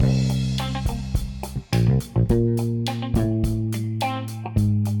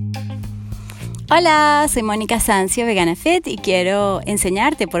Hola, soy Mónica Sancio, Vegana Fit, y quiero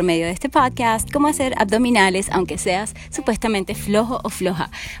enseñarte por medio de este podcast cómo hacer abdominales aunque seas supuestamente flojo o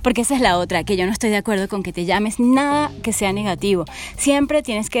floja, porque esa es la otra, que yo no estoy de acuerdo con que te llames nada que sea negativo. Siempre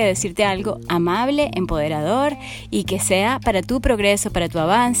tienes que decirte algo amable, empoderador y que sea para tu progreso, para tu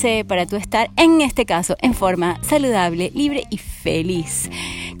avance, para tu estar, en este caso, en forma saludable, libre y feliz.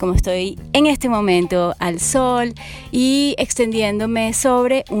 Como estoy en este momento al sol y extendiéndome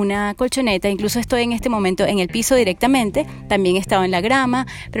sobre una colchoneta, incluso estoy en este momento en el piso directamente, también he estado en la grama,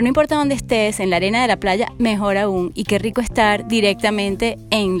 pero no importa dónde estés, en la arena de la playa, mejor aún, y qué rico estar directamente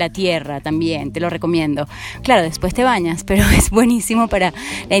en la tierra también, te lo recomiendo. Claro, después te bañas, pero es buenísimo para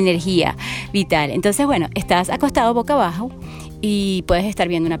la energía vital. Entonces, bueno, estás acostado boca abajo y puedes estar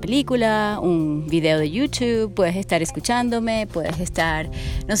viendo una película, un video de YouTube, puedes estar escuchándome, puedes estar,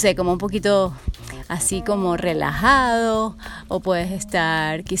 no sé, como un poquito así como relajado, o puedes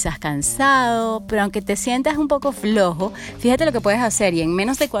estar quizás cansado, pero aunque te sientas un poco flojo, fíjate lo que puedes hacer y en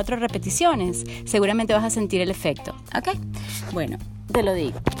menos de 4 repeticiones seguramente vas a sentir el efecto, ¿ok? Bueno, te lo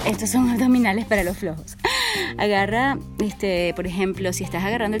digo, estos son abdominales para los flojos. Agarra, por ejemplo, si estás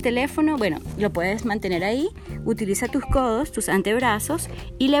agarrando el teléfono, bueno, lo puedes mantener ahí, utiliza tus codos, tus antebrazos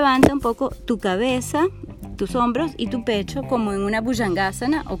y levanta un poco tu cabeza, tus hombros y tu pecho como en una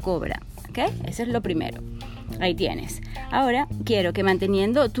bhujangasana o cobra, ¿ok? Eso es lo primero. Ahí tienes. Ahora quiero que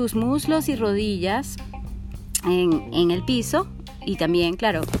manteniendo tus muslos y rodillas en el piso y también,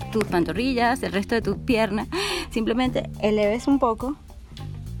 claro, tus pantorrillas, el resto de tus piernas, simplemente eleves un poco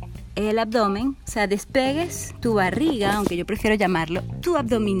el abdomen, o sea, despegues tu barriga, aunque yo prefiero llamarlo tus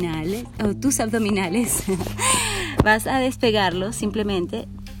abdominales. Vas a despegarlos simplemente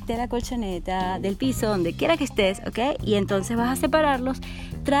de la colchoneta, del piso, donde quiera que estés, ¿ok? Y entonces vas a separarlos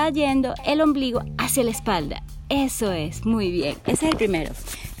trayendo el ombligo hacia la espalda. Eso es, muy bien. Ese es el primero.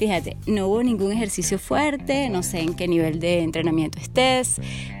 Fíjate, no hubo ningún ejercicio fuerte, no sé en qué nivel de entrenamiento estés.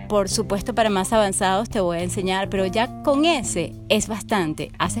 Por supuesto, para más avanzados te voy a enseñar, pero ya con ese es bastante.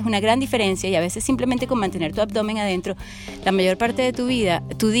 Haces una gran diferencia y a veces simplemente con mantener tu abdomen adentro la mayor parte de tu vida,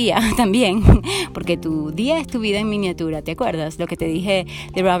 tu día también, porque tu día es tu vida en miniatura, ¿te acuerdas? Lo que te dije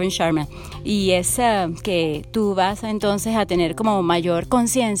de Robin Sharma. Y es que tú vas entonces a tener como mayor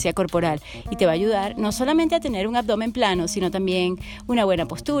conciencia corporal y te va a ayudar no solamente a tener un abdomen plano, sino también una buena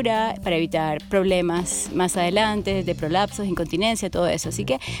postura para evitar problemas más adelante de prolapsos, incontinencia, todo eso. Así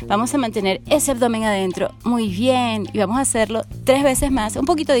que vamos a mantener ese abdomen adentro muy bien y vamos a hacerlo 3 veces más, un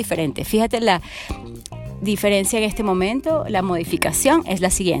poquito diferente. Fíjate la diferencia en este momento, la modificación es la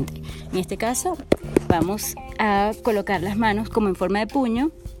siguiente. En este caso vamos a colocar las manos como en forma de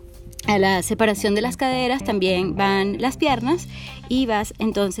puño. A la separación de las caderas también van las piernas y vas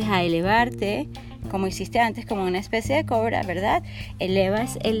entonces a elevarte como hiciste antes, como una especie de cobra, ¿verdad?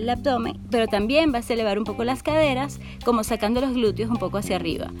 Elevas el abdomen, pero también vas a elevar un poco las caderas, como sacando los glúteos un poco hacia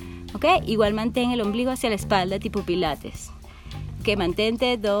arriba, ¿ok? Igual mantén el ombligo hacia la espalda, tipo pilates. Que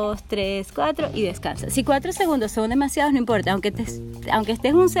mantente 2, 3, 4 y descansa. Si 4 segundos son demasiados, no importa, aunque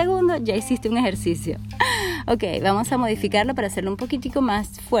estés un segundo, ya hiciste un ejercicio. Ok, vamos a modificarlo para hacerlo un poquitico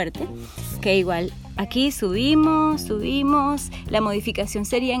más fuerte. Que igual aquí subimos. La modificación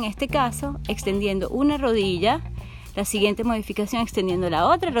sería en este caso extendiendo una rodilla. La siguiente modificación extendiendo la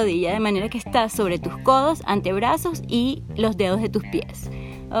otra rodilla de manera que estás sobre tus codos, antebrazos y los dedos de tus pies.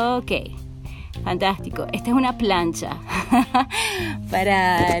 Ok. Fantástico, esta es una plancha.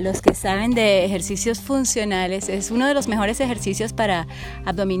 Para los que saben de ejercicios funcionales, es uno de los mejores ejercicios para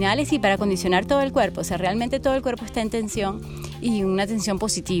abdominales y para acondicionar todo el cuerpo. O sea, realmente todo el cuerpo está en tensión y una tensión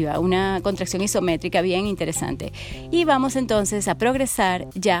positiva, una contracción isométrica bien interesante. Y vamos entonces a progresar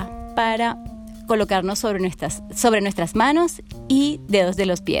ya para colocarnos sobre nuestras manos y dedos de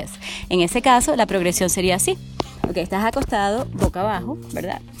los pies. En ese caso, la progresión sería así. Ok, estás acostado, boca abajo,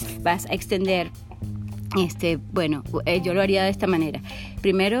 ¿verdad? Vas a extender, yo lo haría de esta manera.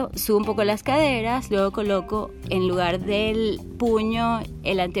 Primero subo un poco las caderas, luego coloco en lugar del puño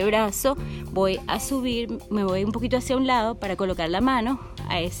el antebrazo, voy a subir, me voy un poquito hacia un lado para colocar la mano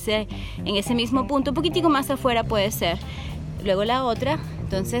en ese mismo punto, un poquitico más afuera puede ser. Luego la otra,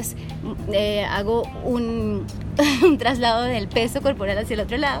 entonces hago un traslado del peso corporal hacia el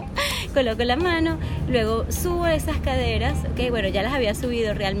otro lado, coloco la mano, luego subo esas caderas, okay, bueno, ya las había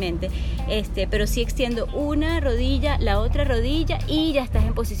subido realmente, pero sí extiendo una rodilla, la otra rodilla y ya estás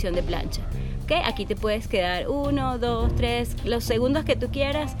en posición de plancha, okay. Aquí te puedes quedar 1, 2, 3, los segundos que tú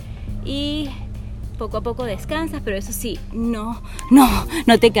quieras y poco a poco descansas, pero eso sí, no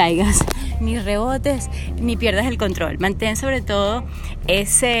te caigas, ni rebotes, ni pierdas el control. Mantén sobre todo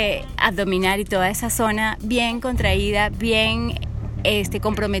ese abdominal y toda esa zona bien contraída, bien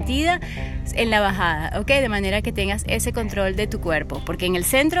comprometida, en la bajada, ¿ok? De manera que tengas ese control de tu cuerpo, porque en el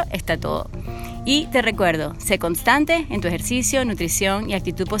centro está todo. Y te recuerdo, sé constante en tu ejercicio, nutrición y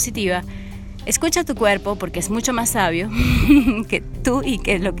actitud positiva. Escucha tu cuerpo porque es mucho más sabio que tú y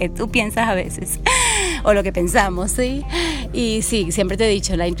que lo que tú piensas a veces, o lo que pensamos, ¿sí? Y sí, siempre te he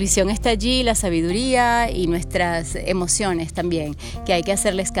dicho, la intuición está allí, la sabiduría y nuestras emociones también, que hay que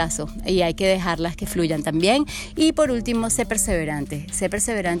hacerles caso y hay que dejarlas que fluyan también. Y por último, sé perseverante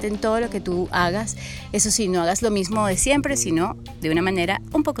en todo lo que tú hagas. Eso sí, no hagas lo mismo de siempre, sino de una manera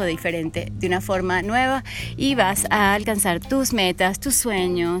un poco diferente, de una forma nueva, y vas a alcanzar tus metas, tus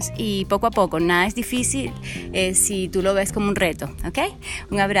sueños, y poco a poco. Nada es difícil si tú lo ves como un reto, ¿ok?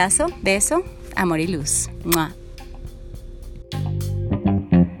 Un abrazo, beso, amor y luz. ¡Mua!